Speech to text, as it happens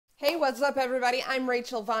Hey, what's up, everybody? I'm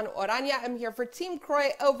Rachel Von Orania. I'm here for Team Croy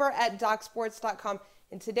over at DocSports.com.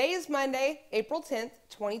 And today is Monday, April 10th,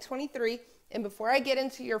 2023. And before I get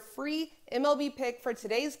into your free MLB pick for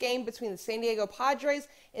today's game between the San Diego Padres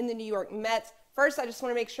and the New York Mets, first, I just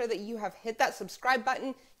want to make sure that you have hit that subscribe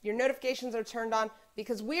button, your notifications are turned on,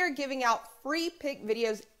 because we are giving out free pick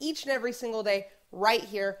videos each and every single day right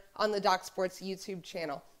here on the Doc Sports YouTube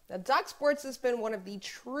channel. Now, Doc Sports has been one of the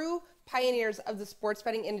true pioneers of the sports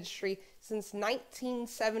betting industry since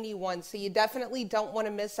 1971, so you definitely don't want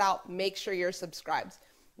to miss out. Make sure you're subscribed.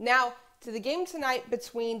 Now, to the game tonight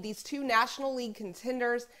between these two National League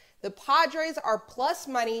contenders, the Padres are plus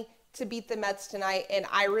money to beat the Mets tonight, and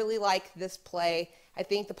I really like this play. I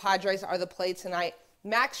think the Padres are the play tonight.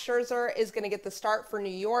 Max Scherzer is going to get the start for New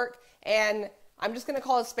York, and I'm just going to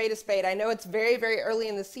call a spade a spade. I know it's very, very early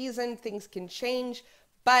in the season. Things can change,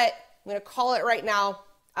 but I'm going to call it right now.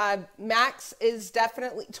 Max is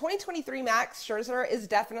definitely, 2023 Max Scherzer is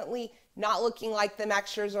definitely not looking like the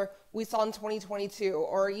Max Scherzer we saw in 2022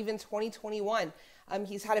 or even 2021.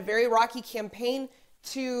 He's had a very rocky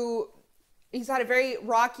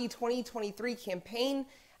 2023 campaign.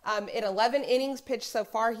 In 11 innings pitched so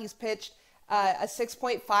far, he's pitched a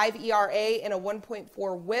 6.5 ERA and a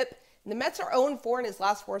 1.4 whip. And the Mets are 0-4 in his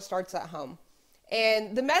last 4 starts at home.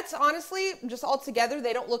 And the Mets, honestly, just altogether,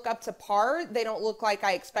 they don't look up to par. They don't look like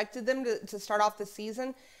I expected them to start off the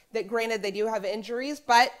season. That granted, they do have injuries,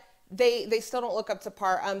 but they still don't look up to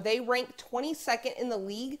par. They rank 22nd in the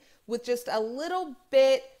league with just a little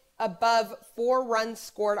bit above 4 runs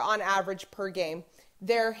scored on average per game.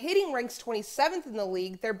 Their hitting ranks 27th in the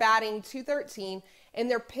league. They're batting .213,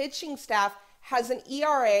 and their pitching staff has an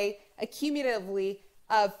ERA accumulatively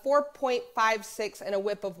of 4.56 and a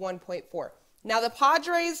whip of 1.4. Now, the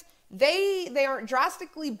Padres, they aren't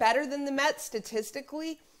drastically better than the Mets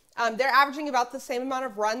statistically. They're averaging about the same amount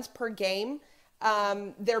of runs per game.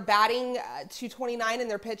 They're batting .229, and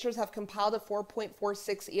their pitchers have compiled a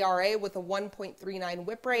 4.46 ERA with a 1.39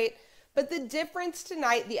 whip rate. But the difference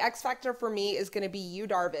tonight, the X factor for me, is going to be Yu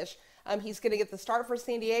Darvish. He's going to get the start for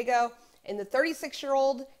San Diego, and the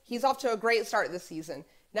 36-year-old, he's off to a great start this season.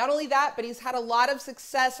 Not only that, but he's had a lot of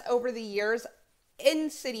success over the years in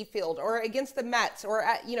Citi Field or against the Mets or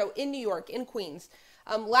in New York, in Queens.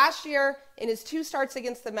 Last year, in his 2 starts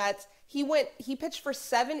against the Mets, he pitched for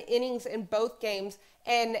 7 innings in both games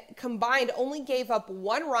and combined only gave up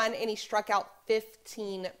 1 run, and he struck out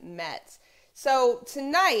 15 Mets. So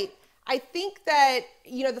tonight, I think that,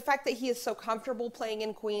 the fact that he is so comfortable playing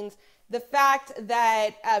in Queens, the fact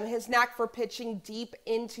that his knack for pitching deep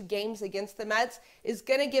into games against the Mets is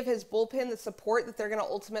going to give his bullpen the support that they're going to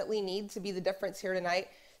ultimately need to be the difference here tonight.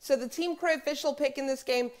 So the Team Croy official pick in this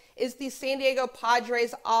game is the San Diego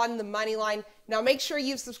Padres on the money line. Now, make sure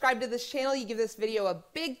you've subscribed to this channel. You give this video a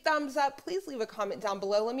big thumbs up. Please leave a comment down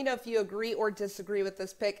below. Let me know if you agree or disagree with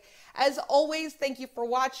this pick. As always, thank you for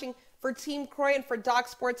watching. For Team Croy and for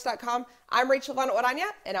DocSports.com, I'm Rachel Von Orania,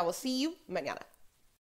 and I will see you mañana.